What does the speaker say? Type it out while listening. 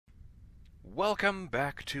Welcome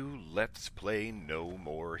back to Let's Play No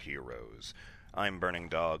More Heroes. I'm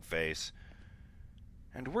BurningDogFace,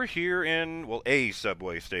 and we're here in, well, a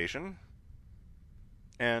subway station,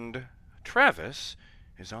 and Travis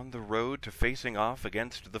is on the road to facing off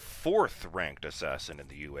against the 4th ranked assassin in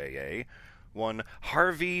the UAA, one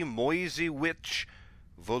Harvey Moiseiwitsch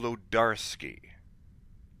Volodarskii.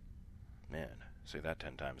 Man, say that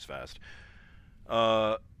 10 times fast.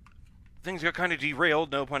 Things got kind of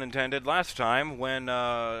derailed, no pun intended, last time when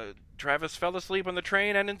Travis fell asleep on the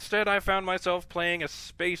train, and instead I found myself playing a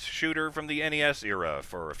space shooter from the NES era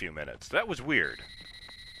for a few minutes. That was weird.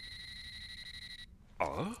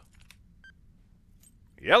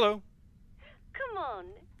 Yellow. Come on.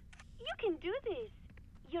 You can do this.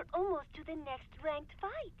 You're almost to the next ranked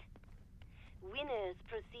fight. Winners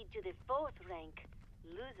proceed to the 4th rank.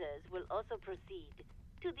 Losers will also proceed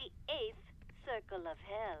to the 8th circle of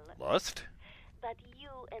hell. Lust? But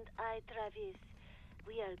you and I, Travis,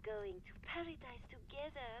 we are going to paradise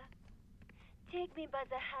together. Take me by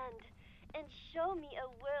the hand and show me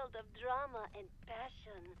a world of drama and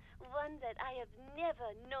passion, one that I have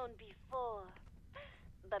never known before.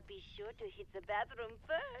 But be sure to hit the bathroom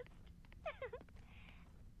first.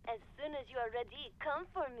 As soon as you are ready, come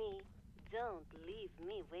for me. Don't leave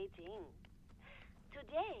me waiting.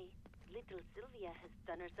 Today, little Sylvia has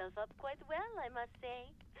done herself up quite well, I must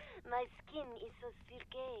say. My skin is so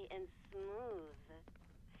silky and smooth.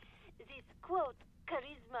 This, quote,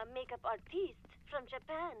 charisma makeup artiste from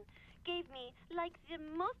Japan gave me, like, the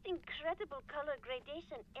most incredible color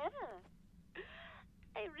gradation ever.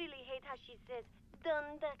 I really hate how she says,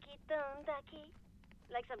 dondaki,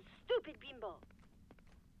 like some stupid bimbo.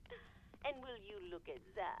 And will you look at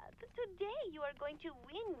that? Today you are going to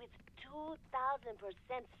win with 2,000%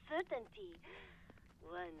 certainty.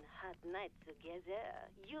 One hot night together,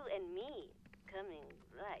 you and me, coming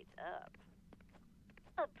right up.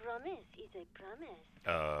 A promise is a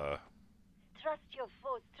promise. Trust your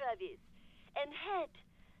force, Travis, and head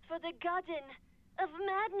for the Garden of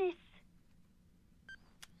Madness.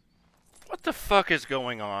 What the fuck is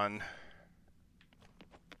going on?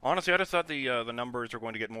 Honestly, I just thought the numbers were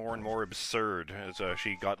going to get more and more absurd as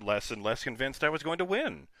she got less and less convinced I was going to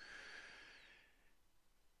win.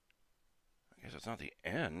 I guess it's not the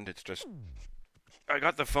end, it's just... I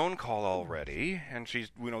got the phone call already, and she's,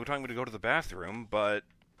 telling me to go to the bathroom, but...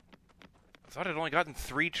 I thought I'd only gotten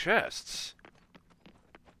 3 chests.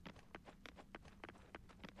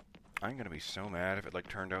 I'm gonna be so mad if it,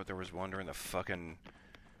 turned out there was one during the fucking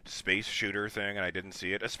space shooter thing and I didn't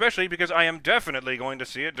see it. Especially because I am definitely going to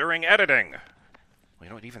see it during editing. Well, you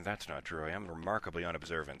know what? Even that's not true. I am remarkably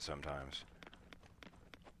unobservant sometimes.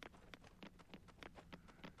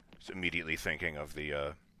 Just immediately thinking of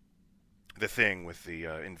the thing with the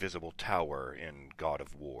invisible tower in God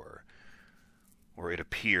of War, where it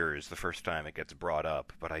appears the first time it gets brought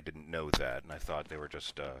up, but I didn't know that, and I thought they were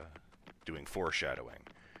just doing foreshadowing.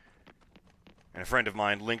 And a friend of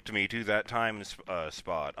mine linked me to that time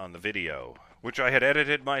spot on the video, which I had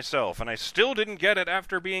edited myself, and I still didn't get it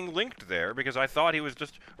after being linked there, because I thought he was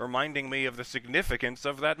just reminding me of the significance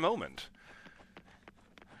of that moment.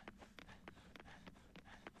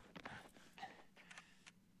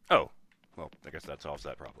 Oh, well, I guess that solves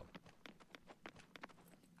that problem.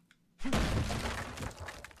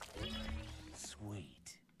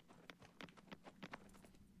 Sweet.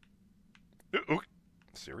 Ooh.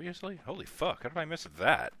 Seriously? Holy fuck, how did I miss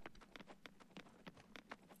that?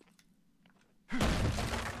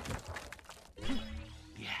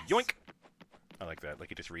 Yes. Yoink! I like that, like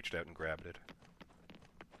he just reached out and grabbed it.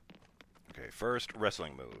 Okay, first,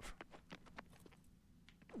 wrestling move.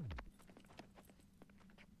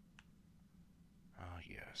 Ah,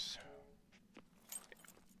 yes.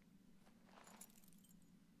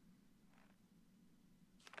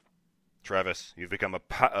 Travis, you've become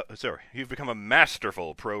a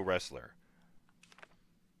masterful pro wrestler.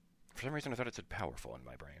 For some reason I thought it said powerful in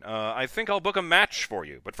my brain. I think I'll book a match for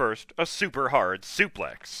you, but first, a super hard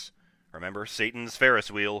suplex. Remember, Satan's Ferris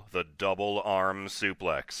wheel, the double arm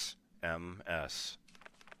suplex. MS.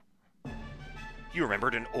 You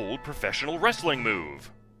remembered an old professional wrestling move.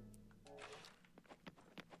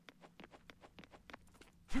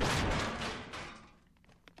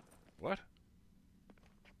 What?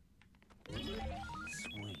 Sweet.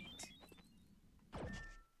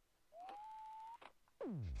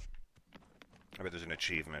 I bet there's an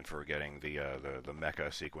achievement for getting the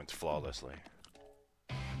mecha sequence flawlessly.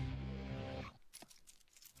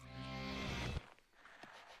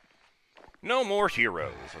 No more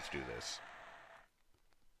heroes. Let's do this.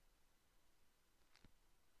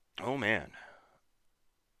 Oh man.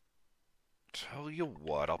 Tell you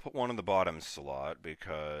what, I'll put one in the bottom slot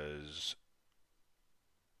because...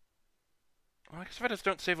 Well, I guess if I just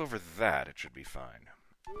don't save over that, it should be fine.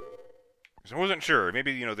 So I wasn't sure.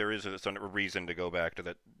 Maybe, you know, there is a reason to go back to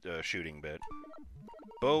that shooting bit.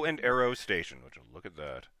 Bow and arrow station, which, look at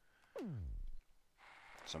that.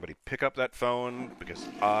 Somebody pick up that phone, because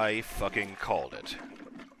I fucking called it.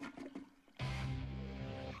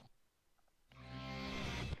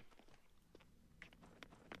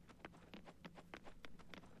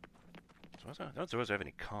 So I don't suppose I have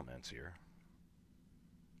any comments here.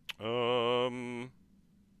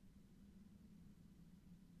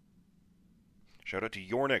 Shout out to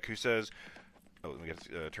Yornik, who says... Oh, let me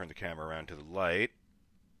turn the camera around to the light.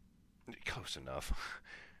 Close enough.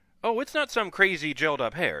 Oh, it's not some crazy gelled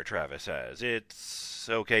up hair, Travis says. It's...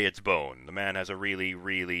 okay, it's bone. The man has a really,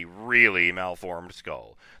 really, really malformed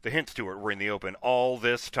skull. The hints to it were in the open all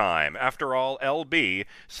this time. After all, LB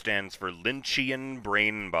stands for Lynchian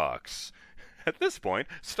Brain Box. At this point,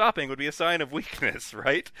 stopping would be a sign of weakness,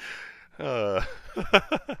 right? I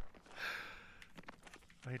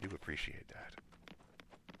do appreciate that.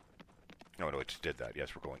 Oh, no, I just did that.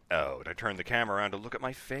 Yes, we're going out. I turned the camera around to look at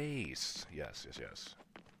my face. Yes, yes, yes.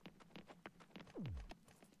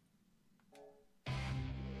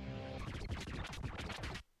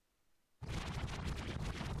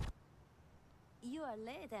 You are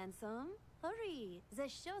late, handsome. Hurry, the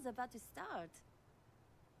show's about to start.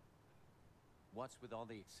 What's with all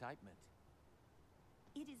the excitement?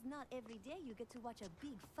 It is not every day you get to watch a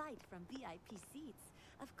big fight from VIP seats.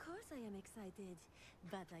 Of course I am excited,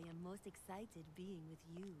 but I am most excited being with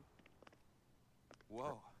you.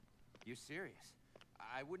 Whoa, you're serious?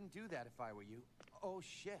 I wouldn't do that if I were you. Oh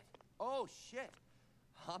shit, oh shit.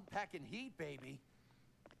 I'm packing heat, baby.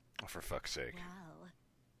 Oh, for fuck's sake. Wow.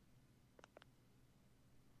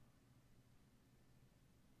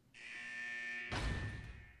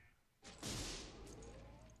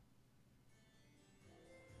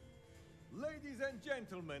 Ladies and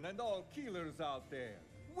gentlemen, and all killers out there,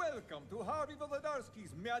 welcome to Harvey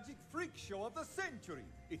Volodarskii's Magic Freak Show of the century.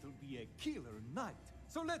 It'll be a killer night,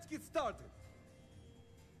 so let's get started.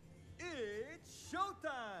 It's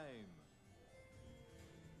showtime!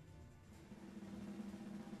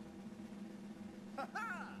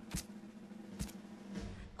 Ha-ha!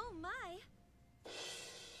 Oh my!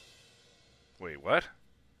 Wait, what?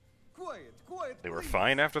 Quiet, quiet, They were please.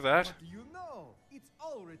 fine after that? What do you know? It's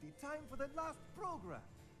already time for the last program.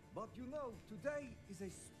 But you know, today is a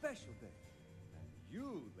special day. And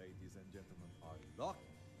you, ladies and gentlemen, are lucky.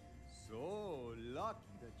 So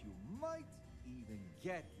lucky that you might even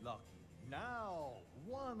get lucky. Now,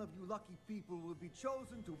 one of you lucky people will be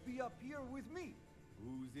chosen to be up here with me.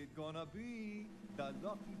 Who's it gonna be? The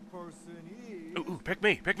lucky person is... Ooh, pick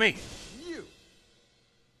me, pick me! You!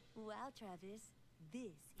 Wow, Travis,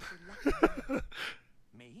 this is a lucky day.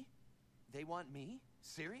 Me? They want me?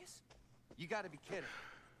 Serious? You gotta be kidding.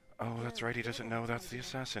 Oh, that's right, he doesn't know that's the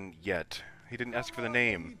assassin yet. He didn't ask for the No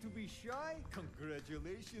name. need to be shy.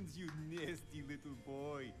 Congratulations, you nasty little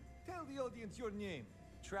boy. Tell the audience your name.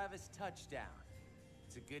 Travis Touchdown.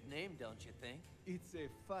 It's a good name, don't you think? It's a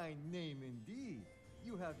fine name indeed.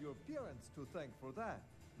 You have your parents to thank for that.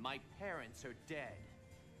 My parents are dead.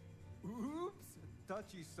 Oops!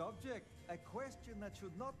 Touchy subject. A question that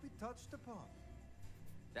should not be touched upon.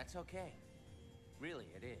 That's okay. Really,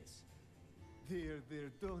 it is. There,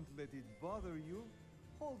 don't let it bother you.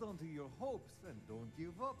 Hold on to your hopes and don't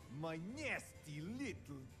give up, my nasty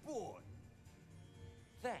little boy.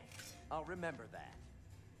 Thanks. I'll remember that.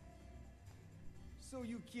 So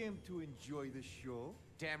you came to enjoy the show?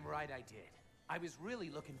 Damn right I did. I was really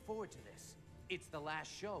looking forward to this. It's the last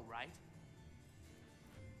show, right?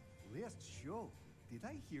 Last show? Did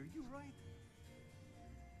I hear you right?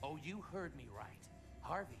 Oh, you heard me right.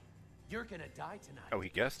 Harvey, you're gonna die tonight. Oh, he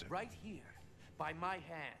guessed it. Right here, by my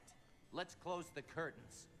hand. Let's close the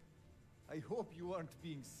curtains. I hope you aren't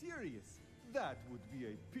being serious. That would be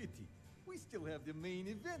a pity. We still have the main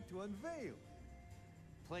event to unveil.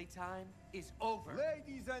 Playtime is over.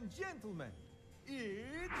 Ladies and gentlemen,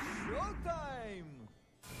 it's showtime!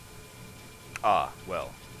 Ah,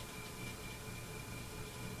 well.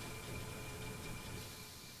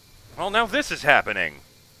 Well, now this is happening!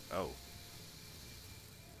 Oh.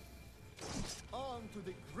 On to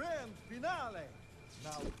the grand finale!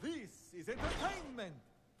 Now this is entertainment!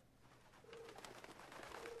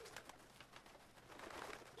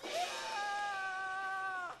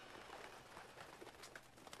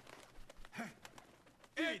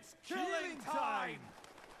 It's killing time!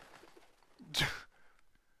 This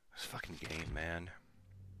fucking game, man.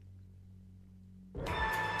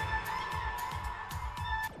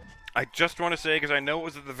 I just want to say, because I know it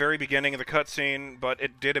was at the very beginning of the cutscene, but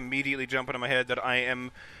it did immediately jump into my head that I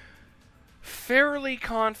am fairly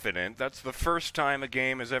confident that's the first time a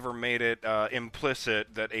game has ever made it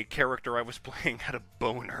implicit that a character I was playing had a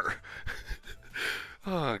boner.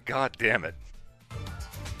 Oh, god damn it.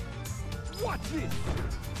 Watch this!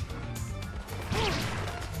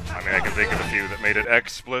 I mean, I can think of a few that made it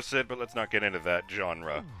explicit, but let's not get into that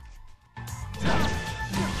genre.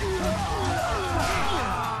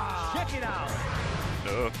 Check it out!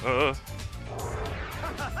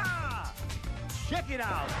 Check it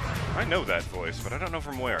out! I know that voice, but I don't know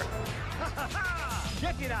from where.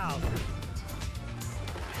 Check it out!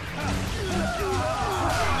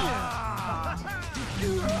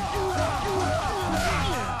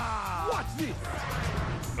 Watch this!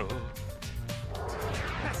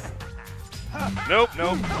 Nope,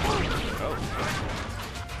 nope. Oh.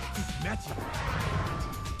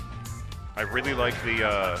 I really like the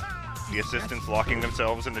assistants locking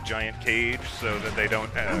themselves in the giant cage so that they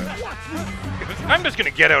don't... I'm just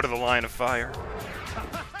gonna get out of the line of fire.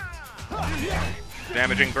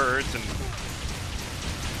 Damaging birds and...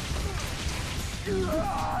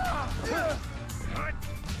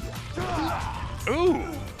 Ooh!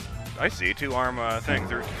 I see, two-arm thing.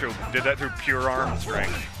 Did that through pure arm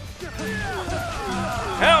strength.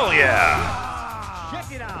 Hell yeah!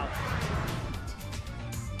 Check it out!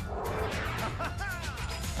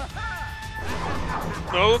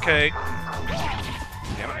 Okay.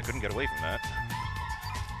 Damn it, I couldn't get away from that.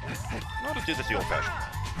 I'll just do this the old-fashioned.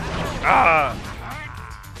 Ah!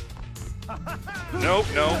 Nope,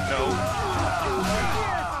 no, no.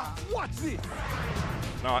 Watch this!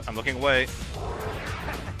 Not. I'm looking away.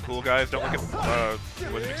 Cool guys, don't look at...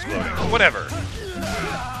 it wasn't exploding. Whatever.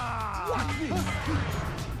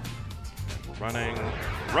 Running.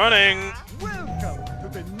 Running! Welcome to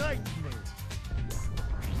the nightmare!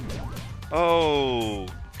 Oh,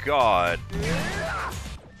 God.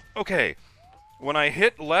 Okay. When I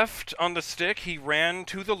hit left on the stick, he ran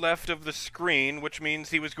to the left of the screen, which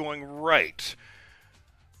means he was going right.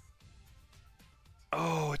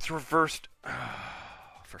 Oh, it's reversed.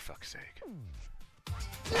 For fuck's sake.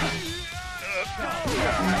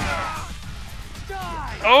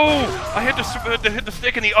 Oh! I had to hit the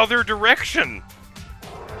stick in the other direction!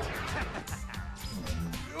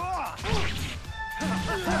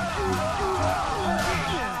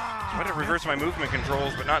 Try to reverse my movement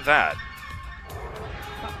controls, but not that.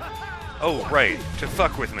 Oh, right. To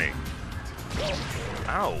fuck with me.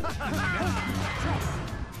 Ow.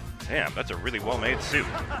 Damn, that's a really well-made suit.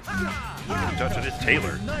 Touch it is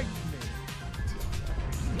tailored.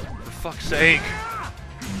 For fuck's sake.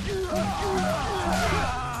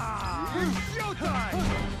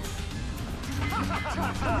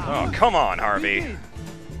 Oh, come on, Harvey.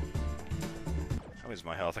 How is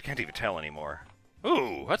my health? I can't even tell anymore.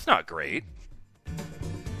 Ooh, that's not great.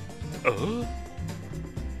 Welcome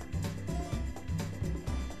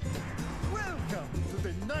to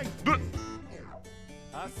the nightmare.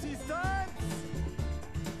 Assistants!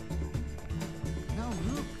 Now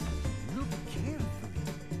look carefully.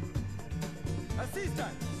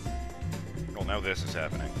 Assistants! Well, now this is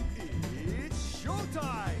happening. It's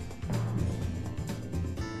showtime!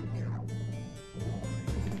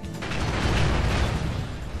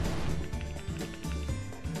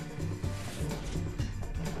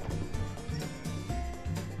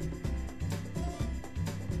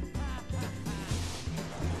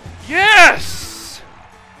 Yes!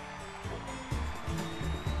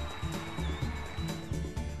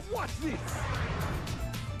 Watch this!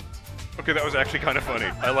 Okay, that was actually kind of funny.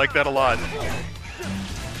 I like that a lot.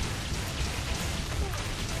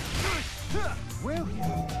 Welcome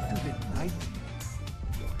to the nightmare.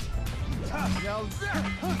 Now that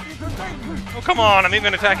is the nightmare. Oh, come on, I'm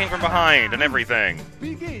even attacking from behind and everything.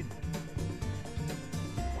 Begin.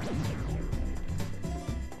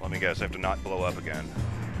 Let me guess, I have to not blow up again.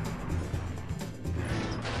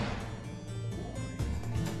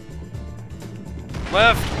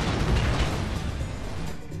 Left!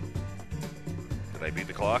 Did I beat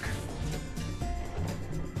the clock?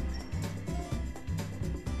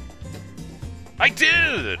 I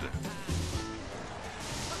did!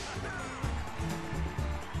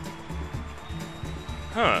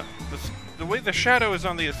 Huh. The way the shadow is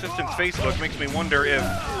on the assistant's Facebook makes me wonder if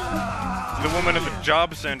the woman at the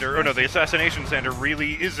job center, or no, the assassination center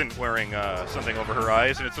really isn't wearing something over her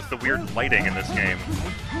eyes, and it's just the weird lighting in this game.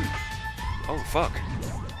 Oh, fuck.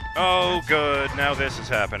 Oh, good. Now this is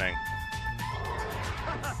happening.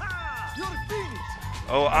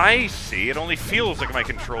 Oh, I see. It only feels like my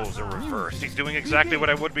controls are reversed. He's doing exactly what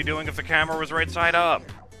I would be doing if the camera was right side up.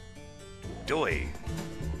 Doy.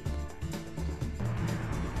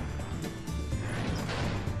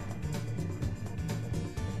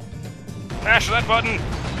 Mash that button!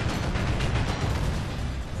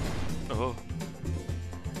 Oh.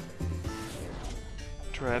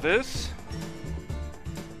 Travis?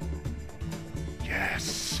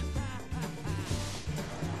 Yes!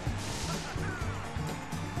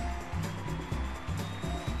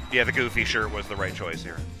 Yeah, the goofy shirt was the right choice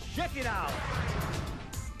here. Check it out!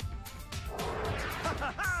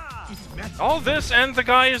 All this, and the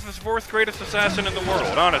guy is the 4th greatest assassin in the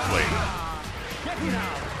world, honestly. Check it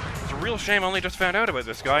out! It's a real shame I only just found out about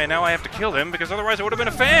this guy, and now I have to kill him, because otherwise I would have been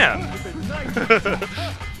a fan!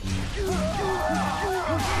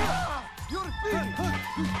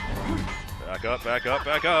 Back up, back up,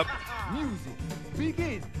 back up! Music,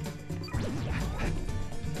 begin!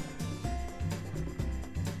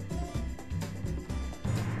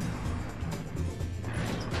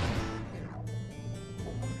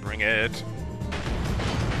 Bring it.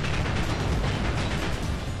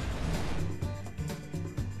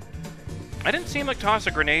 I didn't see him like toss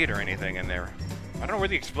a grenade or anything in there. I don't know where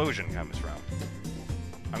the explosion comes from.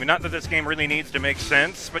 I mean, not that this game really needs to make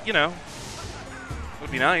sense, but you know, it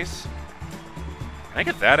would be nice. Can I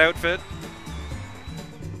get that outfit?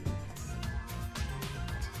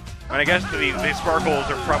 I mean, I guess these sparkles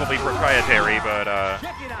are probably proprietary, but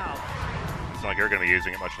Check it out! it's not like you're going to be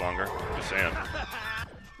using it much longer. Just saying.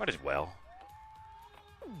 Might as well.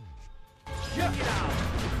 Check it out!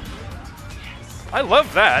 I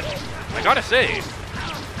love that. I gotta say.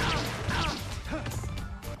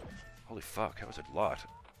 Holy fuck, that was a lot.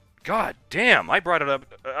 God damn, I brought it up.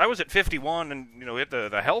 I was at 51 and, you know, hit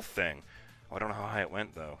the health thing. Oh, I don't know how high it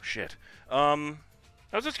went, though. Shit. I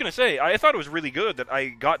was just gonna say, I thought it was really good that I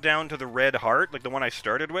got down to the red heart, like the one I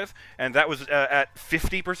started with, and that was at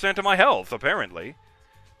 50% of my health, apparently.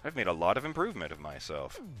 I've made a lot of improvement of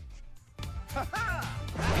myself.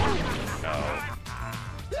 No.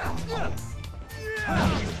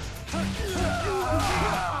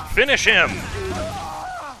 Finish him!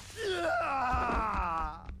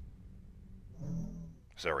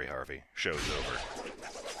 Sorry, Harvey. Show's over.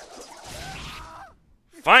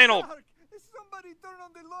 Final! Somebody turn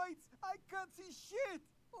on the lights! I can't see shit!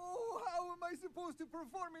 Oh, how am I supposed to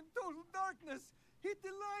perform in total darkness? Hit the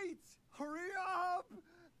lights! Hurry up!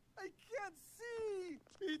 I can't see!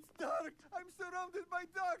 It's dark! I'm surrounded by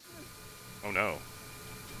darkness! Oh no.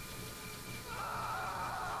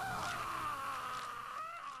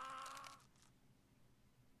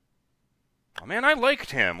 Oh man, I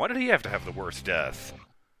liked him. Why did he have to have the worst death?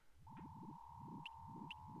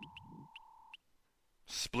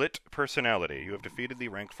 Split personality. You have defeated the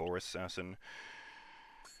rank 4 assassin.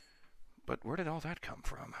 But where did all that come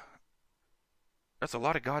from? That's a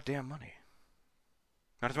lot of goddamn money.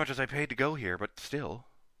 Not as much as I paid to go here, but still.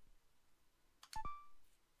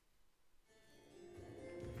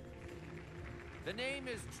 The name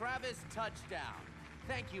is Travis Touchdown.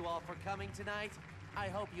 Thank you all for coming tonight. I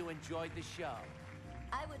hope you enjoyed the show.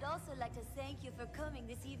 I would also like to thank you for coming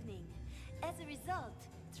this evening. As a result,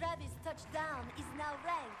 Travis Touchdown is now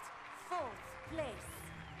ranked 4th place.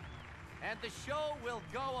 And the show will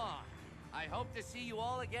go on. I hope to see you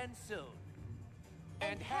all again soon.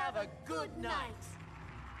 And have a good night.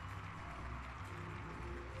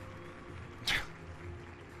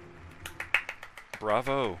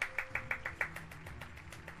 Bravo.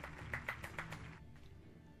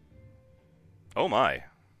 Oh my.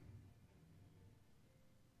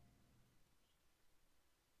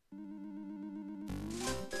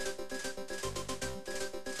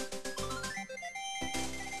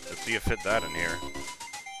 Let's see you fit that in here.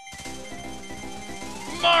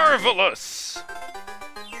 Marvelous!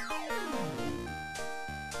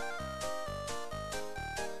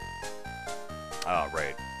 Ah,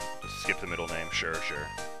 right. Just skip the middle name. Sure, sure.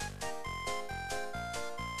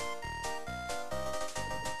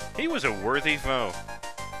 He was a worthy foe.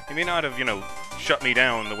 He may not have, you know, shut me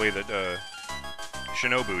down the way that,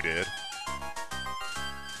 Shinobu did.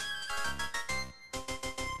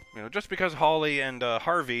 You know, just because Holly and,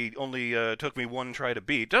 Harvey only, took me one try to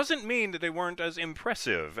beat, doesn't mean that they weren't as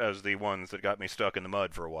impressive as the ones that got me stuck in the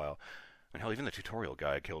mud for a while. And hell, even the tutorial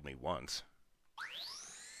guy killed me once.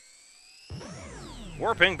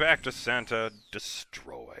 Warping back to Santa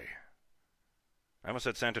Destroy. I almost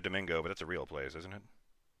said Santo Domingo, but that's a real place, isn't it?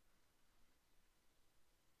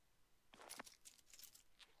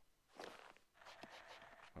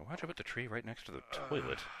 Well, why'd you put the tree right next to the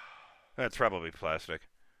toilet? That's probably plastic.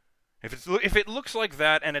 If it looks like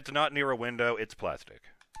that and it's not near a window, it's plastic.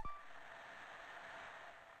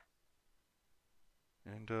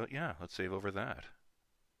 And, yeah, let's save over that.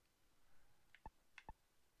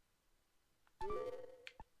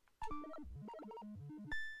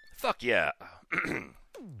 Fuck yeah.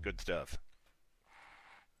 Good stuff.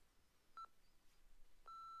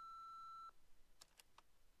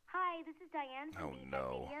 Hi, this is Diane from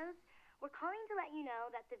no. Videos. We're calling to let you know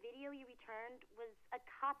that the video you returned was a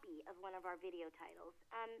copy of one of our video titles.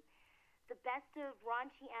 The best of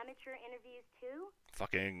raunchy amateur interviews too?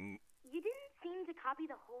 Fucking... You didn't seem to copy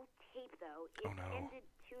the whole tape, though. It ended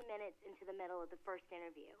 2 minutes into the middle of the first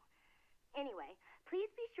interview. Anyway, please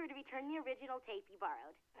be sure to return the original tape you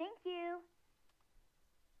borrowed. Thank you.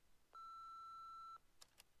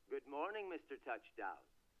 Good morning, Mr. Touchdown.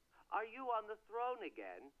 Are you on the throne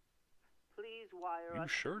again? Please wire us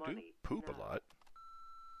sure the money. do poop now. a lot.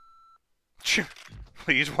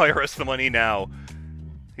 Please wire us the money now.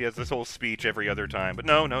 He has this whole speech every other time, but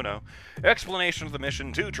no. Explanation of the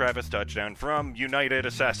mission to Travis Touchdown from United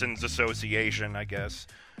Assassins Association, I guess.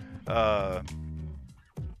 I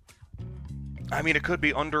mean, it could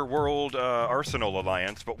be Underworld Arsenal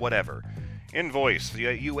Alliance, but whatever. Invoice. The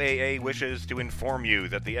UAA wishes to inform you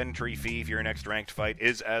that the entry fee for your next ranked fight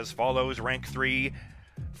is as follows. Rank 3,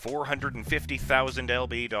 450,000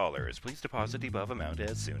 LB dollars. Please deposit the above amount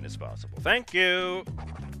as soon as possible. Thank you!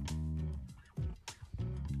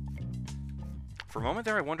 For a moment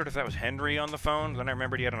there, I wondered if that was Henry on the phone. Then I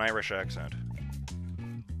remembered he had an Irish accent.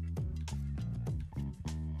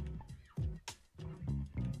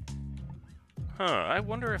 I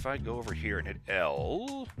wonder if I go over here and hit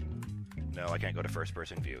L... No, I can't go to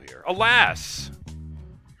first-person view here. Alas!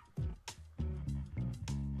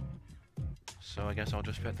 So I guess I'll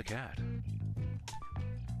just pet the cat.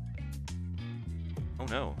 Oh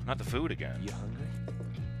no, not the food again. You hungry?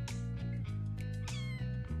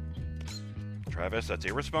 Travis, that's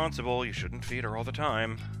irresponsible. You shouldn't feed her all the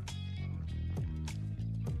time.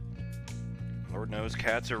 Lord knows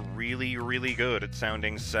cats are really, really good at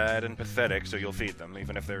sounding sad and pathetic, so you'll feed them,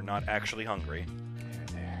 even if they're not actually hungry.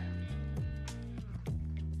 There.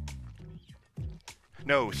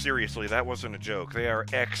 No, seriously, that wasn't a joke. They are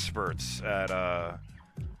experts at,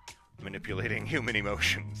 manipulating human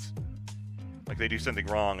emotions. Like, they do something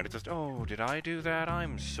wrong, and it's just, oh, did I do that?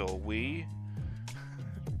 I'm so wee.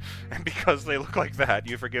 And because they look like that,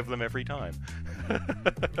 you forgive them every time.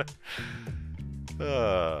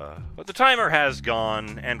 But the timer has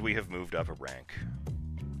gone, and we have moved up a rank.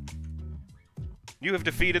 You have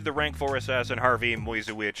defeated the rank 4 assassin Harvey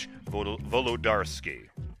Moiseiwitsch Volodarskii.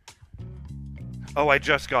 Oh, I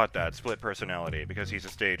just got that. Split personality, because he's a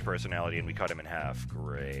stage personality and we cut him in half.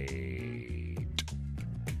 Great.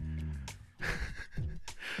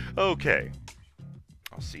 Okay.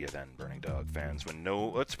 I'll see you then, Burning Dog fans, when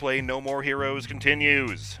Let's Play No More Heroes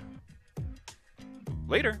continues.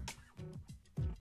 Later.